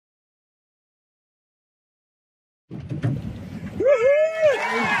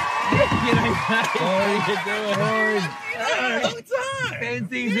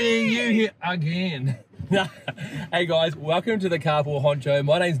Fancy seeing you here again. Hey guys, welcome to the Carpool Honcho.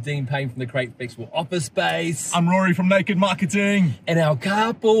 My name's Dean Payne from the Crate Flexible Office Space. I'm Rory from Naked Marketing. And our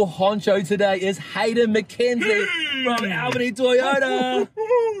Carpool Honcho today is Hayden McKenzie from Albany Toyota.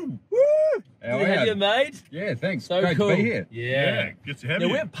 Good to have you, mate. Yeah, thanks. So Great cool. to be here. Yeah. Good to have Now,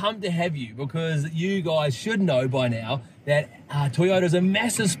 you. we're pumped to have you because you guys should know by now that Toyota is a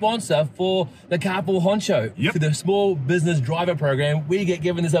massive sponsor for the Carpool Honcho. Yep. For the small business driver program, we get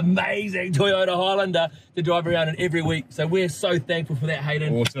given this amazing Toyota Highlander to drive around in every week. So we're so thankful for that,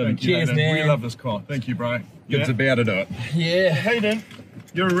 Hayden. Awesome. Thank you, Cheers, Hayden. man. We love this car. Thank you, bro. Good to be able to do it. Yeah. Hayden,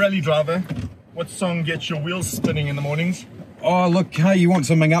 you're a rally driver. What song gets your wheels spinning in the mornings? Oh, look, hey, you want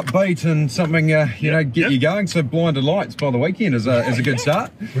something upbeat and something, you know, get you going. So Blinded Lights by The Weeknd is a good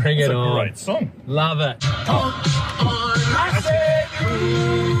start. Bring it It's a on. great song. Love it. I said,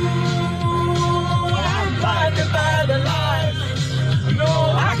 ooh, I'm blinded by the lights. No,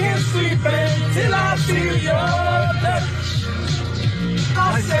 I can't sleep until I feel your touch.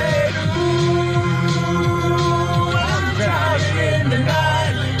 I said, ooh, I'm driving in the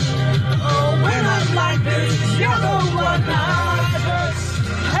night. Oh, when I'm like this, you're the one I trust.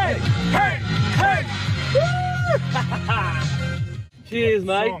 Hey, hey, hey, woo! Cheers,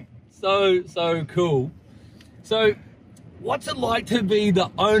 mate. Song. So cool. So, what's it like to be the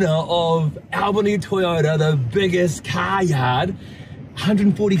owner of Albany Toyota, the biggest car yard?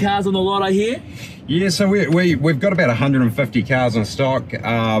 140 cars on the lot, I hear. Yeah, so we've got about 150 cars in stock. You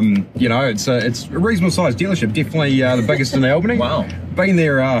know, it's a reasonable sized dealership, definitely the biggest in Albany. Wow. Been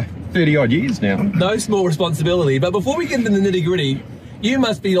there 30 odd years now. No small responsibility. But before we get into the nitty gritty, you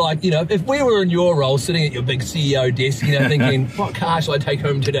must be like, you know, if we were in your role, sitting at your big CEO desk, you know, thinking, what car shall I take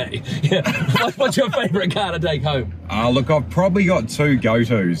home today? Yeah. What's your favourite car to take home? Look, I've probably got two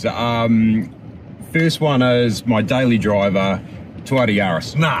go-tos. First one is my daily driver, Toyota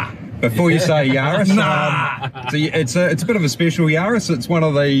Yaris. Nah. Before you say Yaris, Nah. it's a bit of a special Yaris. It's one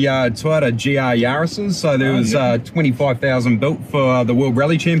of the Toyota GR Yarises. So there was 25,000 built for the World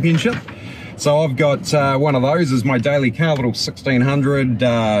Rally Championship. So I've got one of those as my daily car, little 1600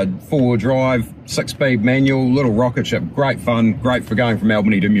 4-wheel drive, 6-speed manual, little rocket ship. Great fun, great for going from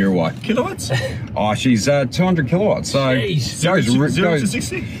Albany to Muriwai. Kilowatts? Oh, she's 200 kilowatts. So Jeez. goes, 0 to goes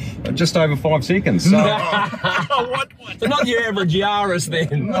 60? just over 5 seconds. So What? So not your average Yaris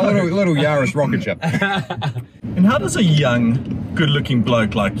then. a little Yaris rocket ship. And how does a young, good-looking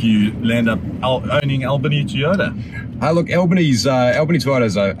bloke like you land up owning Albany Toyota? Look, Albany Toyota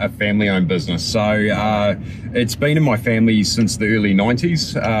is a family-owned business, so it's been in my family since the early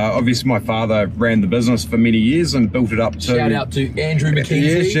 90s. Obviously, my father ran the business for many years and built it up to... Shout out to Andrew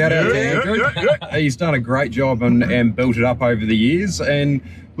McKenzie. Yeah, shout out to Andrew. He's done a great job and built it up over the years. And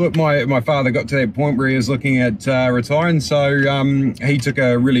look, my father got to that point where he was looking at retiring, so he took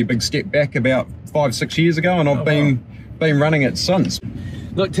a really big step back about 5-6 years ago, and I've been running it since.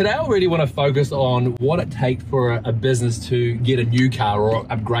 Look, today I really want to focus on what it takes for a business to get a new car or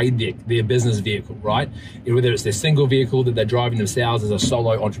upgrade their business vehicle, right? Whether it's their single vehicle that they're driving themselves as a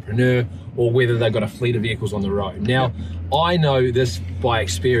solo entrepreneur, or whether they've got a fleet of vehicles on the road. Now, I know this by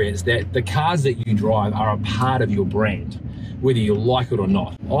experience that the cars that you drive are a part of your brand, whether you like it or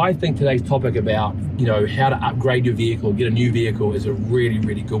not. I think today's topic about, you know, how to upgrade your vehicle, get a new vehicle is a really,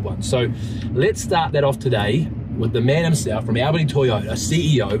 really good one. So let's start that off today with the man himself from Albany Toyota,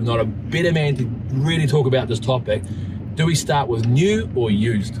 CEO, not a better man to really talk about this topic. Do we start with new or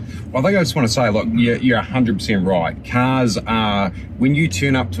used? Well, I think I just want to say, look, you're 100% right. Cars are, when you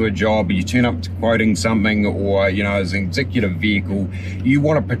turn up to a job, or you turn up to quoting something, or, you know, as an executive vehicle, you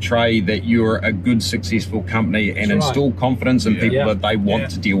want to portray that you're a good, successful company and instill confidence in people that they want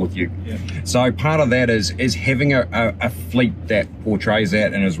to deal with you. So part of that is having a fleet that portrays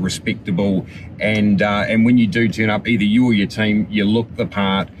that and is respectable. And when you do turn up, either you or your team, you look the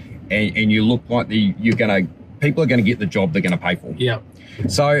part and you look like people are going to get the job they're going to pay for. Yeah.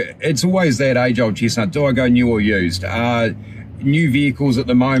 So it's always that age-old chestnut. Do I go new or used? New vehicles at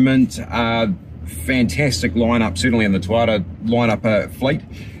the moment, fantastic lineup, certainly in the Toyota lineup fleet.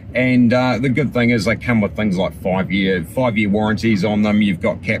 And the good thing is they come with things like 5-year warranties on them. You've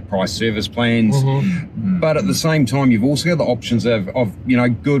got cap price service plans. But at the same time, you've also got the options of you know,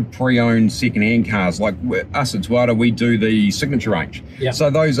 good pre-owned second-hand cars. Like us at Toyota, we do the Signature range. Yep. So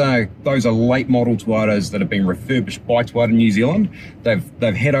those are late model Toyotas that have been refurbished by Toyota New Zealand.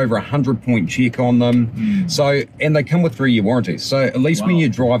 They've had over 100-point check on them. So, and they come with 3-year warranties. So at least when you're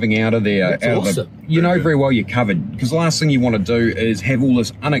driving out of there, you know very well you're covered. Because the last thing you want to do is have all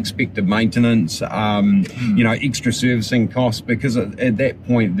this unexpected maintenance, you know, extra servicing costs. Because at that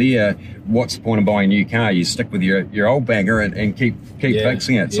point there, what's the point of buying a new car? You stick with your old bagger and keep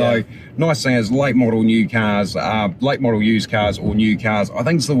fixing it. So nice thing is late model new cars, late model used cars or new cars, I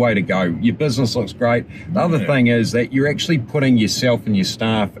think it's the way to go. Your business looks great. The other thing is that you're actually putting yourself and your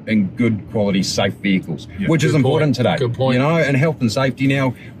staff in good quality, safe vehicles, which is important today. Good point. You know, and health and safety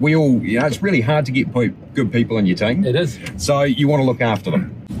now, we all, you know, it's really hard to get good people in your team. It is. So you want to look after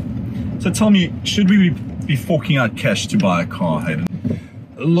them. So tell me, should we be forking out cash to buy a car, Hayden?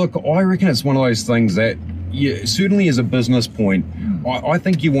 Look, I reckon it's one of those things that certainly as a business point, I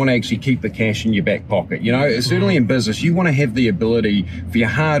think you want to actually keep the cash in your back pocket. You know, certainly in business, you want to have the ability for your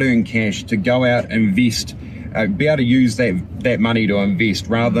hard-earned cash to go out and invest, be able to use that money to invest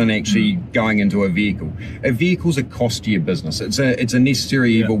rather than actually going into a vehicle. A vehicle's a cost to your business. It's a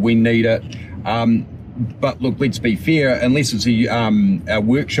necessary evil. We need it. But look, let's be fair, unless it's a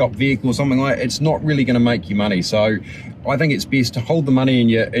workshop vehicle or something like that, it's not really going to make you money. So I think it's best to hold the money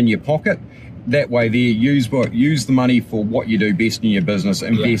in your pocket. That way there, use the money for what you do best in your business,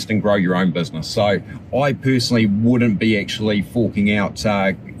 invest and grow your own business. So I personally wouldn't be actually forking out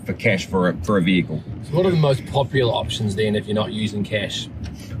for cash for a vehicle. So what are the most popular options then if you're not using cash?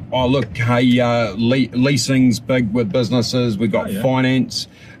 Oh look, hey, leasing's big with businesses. We've got finance.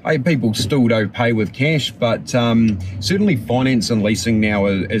 Hey, people still do pay with cash, but certainly finance and leasing now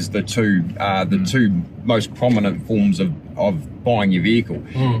is the two most prominent forms of buying your vehicle.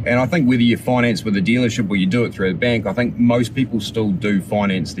 And I think whether you finance with a dealership or you do it through a bank, I think most people still do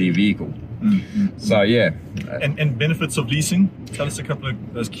finance their vehicle. So yeah. And benefits of leasing? Tell us a couple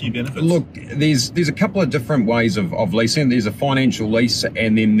of those key benefits. Look, there's a couple of different ways of leasing. There's a financial lease,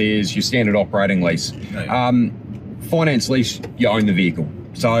 and then there's your standard operating lease. Finance lease, you own the vehicle.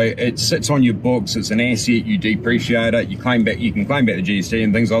 So it sits on your books, it's an asset, you depreciate it, you can claim back the GST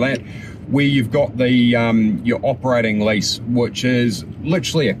and things like that. Where you've got the your operating lease, which is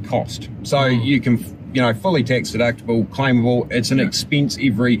literally a cost. So you can, you know, fully tax deductible, claimable. It's an expense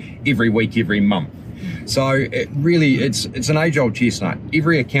every week, every month. So it really, it's an age-old chestnut.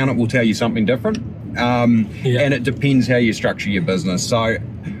 Every accountant will tell you something different, and it depends how you structure your business. So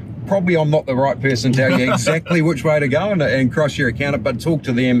probably I'm not the right person to tell you exactly which way to go and cross your accountant, but talk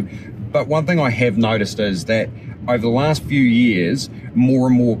to them. But one thing I have noticed is that over the last few years, more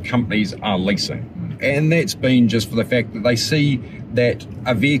and more companies are leasing. And that's been just for the fact that they see that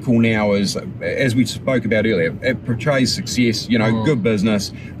a vehicle now is, as we spoke about earlier, it portrays success, you know, good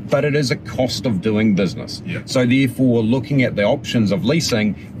business, but it is a cost of doing business. So therefore, looking at the options of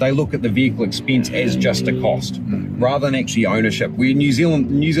leasing, they look at the vehicle expense as just a cost, rather than actually ownership. We're New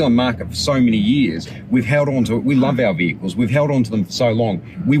Zealand market for so many years, we've held on to it. We love our vehicles. We've held on to them for so long.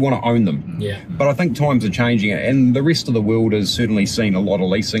 We want to own them. But I think times are changing, and the rest of the world has certainly seen a lot of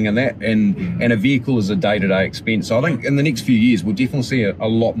leasing in that, and a vehicle is a day-to-day expense. So I think in the next few years, we'll definitely see a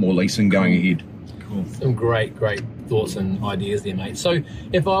lot more leasing going ahead. Some great thoughts and ideas there, mate. So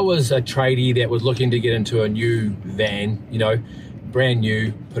if I was a tradie that was looking to get into a new van, you know, brand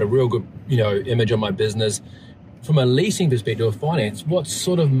new, put a real good, you know, image on my business, from a leasing perspective or finance, what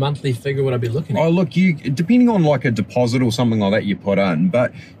sort of monthly figure would I be looking at? Oh, look, depending on like a deposit or something like that you put in,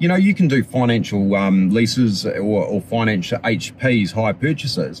 but you know, you can do financial leases or financial HPs, hire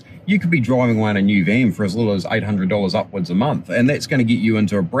purchases. You could be driving away in a new van for as little as $800 upwards a month, and that's going to get you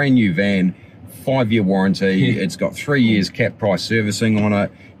into a brand new van, 5-year warranty. It's got 3 years cap price servicing on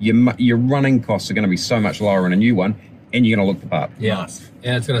it. Your running costs are going to be so much lower in a new one, and you're going to look the part.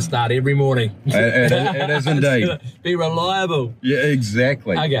 And it's going to start every morning. It is indeed. It's gonna be reliable. Yeah,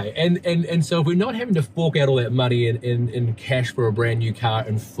 exactly. Okay, and so if we're not having to fork out all that money in cash for a brand new car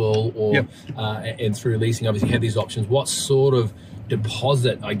in full, or and through leasing, obviously you have these options. What sort of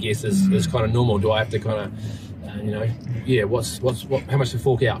deposit, I guess, is kind of normal? Do I have to kind of you know, how much to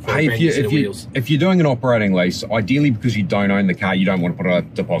fork out for a brand new set of wheels? If you're doing an operating lease, ideally, because you don't own the car, you don't want to put a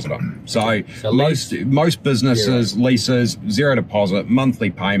deposit on. So most businesses, leases, zero deposit, monthly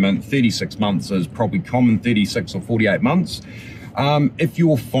payment, 36 months is probably common, 36 or 48 months. If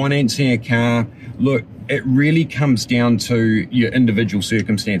you're financing a car, look, it really comes down to your individual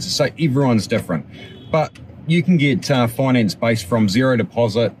circumstances. So everyone's different, but you can get finance based from zero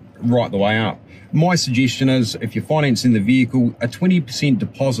deposit right the way up. My suggestion is, if you're financing the vehicle, a 20%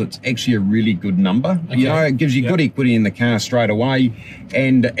 deposit's actually a really good number. You know, it gives you good equity in the car straight away,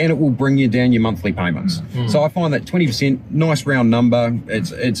 and it will bring you down your monthly payments. So I find that 20%, nice round number.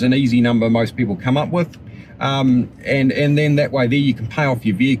 It's an easy number most people come up with. And then that way there you can pay off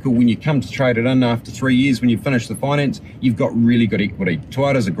your vehicle. When you come to trade it in after 3 years, when you finish the finance, you've got really good equity.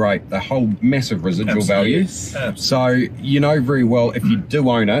 Toyotas are great. They hold massive residual value. So you know very well, if you do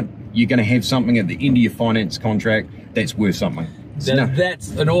own it, you're going to have something at the end of your finance contract that's worth something. That's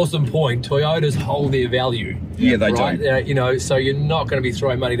an awesome point. Toyotas hold their value. Yeah, they right? do. You know, so you're not going to be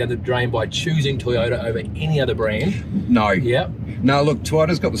throwing money down the drain by choosing Toyota over any other brand. No. Yep. No, look,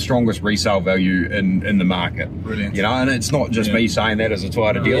 Toyota's got the strongest resale value in the market. Brilliant. You know, and it's not just me saying that as a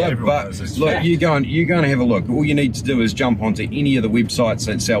Toyota dealer, but look, you're going to have a look. All you need to do is jump onto any of the websites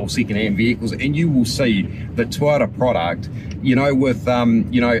that sell second-hand vehicles, and you will see the Toyota product, you know, with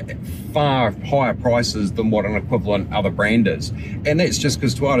you know, far higher prices than what an equivalent other brand is. And that's just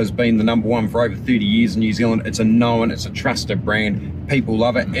because Toyota's been the #1 for over 30 years in New Zealand. It's a known, it's a trusted brand. People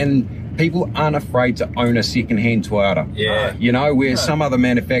love it, and people aren't afraid to own a second-hand Toyota. Yeah. You know, where some other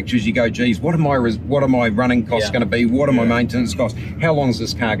manufacturers, you go, geez, what are my running costs going to be? What are my maintenance costs? How long is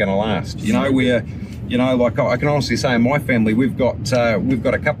this car going to last? You know, where, you know, like I can honestly say in my family, we've got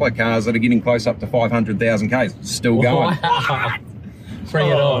a couple of cars that are getting close up to 500,000 Ks, still going. Wow. Bring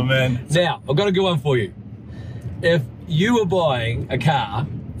it on. Man. Now, I've got a good one for you. If you were buying a car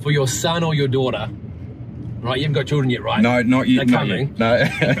for your son or your daughter, right, you haven't got children yet, right? No, not yet. They're coming. No.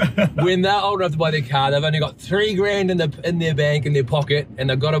 When they're old enough to buy their car, they've only got $3 grand in their bank, in their pocket, and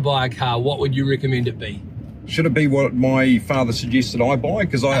they've got to buy a car. What would you recommend it be? Should it be what my father suggested I buy?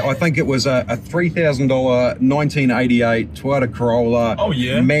 Because I think it was a $3,000 1988 Toyota Corolla. Oh,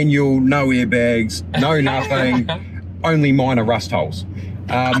 yeah. Manual, no airbags, no nothing, only minor rust holes.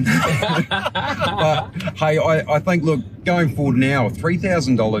 But hey, I think, look, going forward now,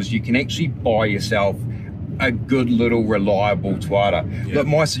 $3,000, you can actually buy yourself a good little reliable Toyota. Yeah. Look,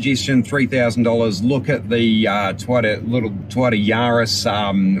 my suggestion, $3,000, look at the Toyota Yaris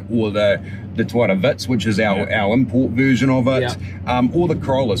or the Toyota Vitz, which is our import version of it, or the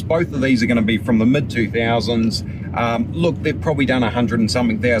Corollas. Both of these are going to be from the mid-2000s. Look, they've probably done 100 and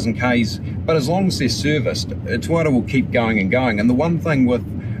something thousand Ks, but as long as they're serviced, Toyota will keep going and going. And the one thing with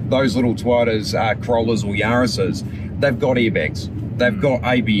those little Toyotas, Corollas or Yarises, they've got airbags. They've got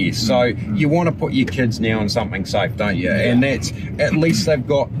ABS, so you want to put your kids now in something safe, don't you? And that's, at least they've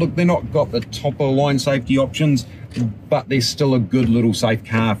got, look, they're not got the top of the line safety options, but they're still a good little safe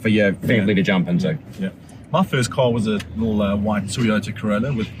car for your family to jump into. Yeah. My first car was a little white Toyota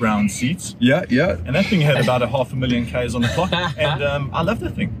Corolla with brown seats. Yeah. And that thing had about 500,000 Ks on the clock, and I love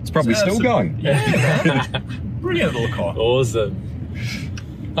that thing. It's probably still going. Yeah. Brilliant little car. Awesome.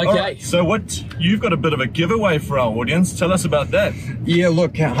 Okay. All right, so you've got a bit of a giveaway for our audience. Tell us about that. Yeah,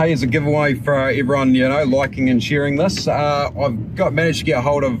 look, hey, as a giveaway for everyone, you know, liking and sharing this, I've managed to get a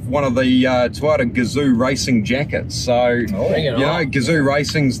hold of one of the Toyota Gazoo Racing jackets. So, Bring it on. know, Gazoo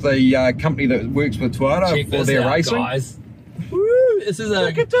Racing's the company that works with Toyota Check for this their out, racing. guys. Woo, this is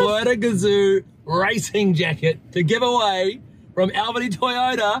a Toyota Gazoo Racing jacket to give away from Albany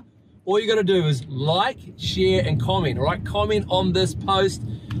Toyota. All you got to do is like, share, and comment. All right, comment on this post,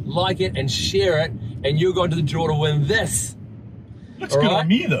 like it, and share it, and you're going to the draw to win this. Looks good on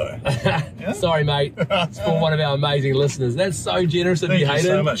me, though. Sorry, mate. It's for one of our amazing listeners. That's so generous of you, Hayden. Thank you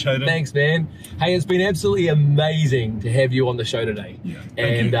so much, Hayden. Thanks, man. Hey, it's been absolutely amazing to have you on the show today.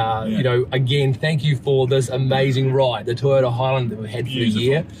 Thank you. You know, again, thank you for this amazing ride, the Toyota Highland that we've had for the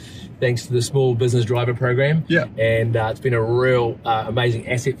year. Thanks to the Small Business Driver Program. And it's been a real amazing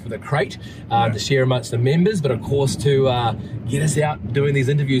asset for the crate to share amongst the members, but of course to get us out doing these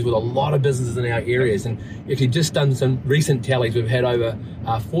interviews with a lot of businesses in our areas. And if you've just done some recent tallies, we've had over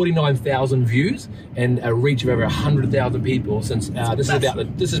 49,000 views and a reach of over 100,000 people since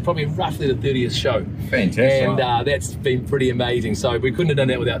this is probably roughly the 30th show. Fantastic. And that's been pretty amazing. So we couldn't have done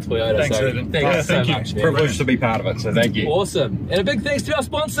that without Toyota. Thanks, so Hayden. thanks so Thank you. much, man. Privileged to be part of it, so thank you. Awesome. And a big thanks to our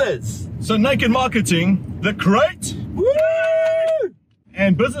sponsors. So Naked Marketing, The Crate, Woo!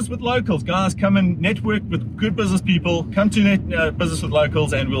 and Business with Locals. Guys, come and network with good business people. Come to Business with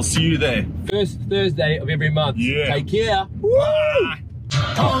Locals, and we'll see you there. First Thursday of every month. Yeah. Take care. Bye.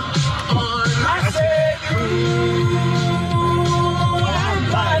 Talk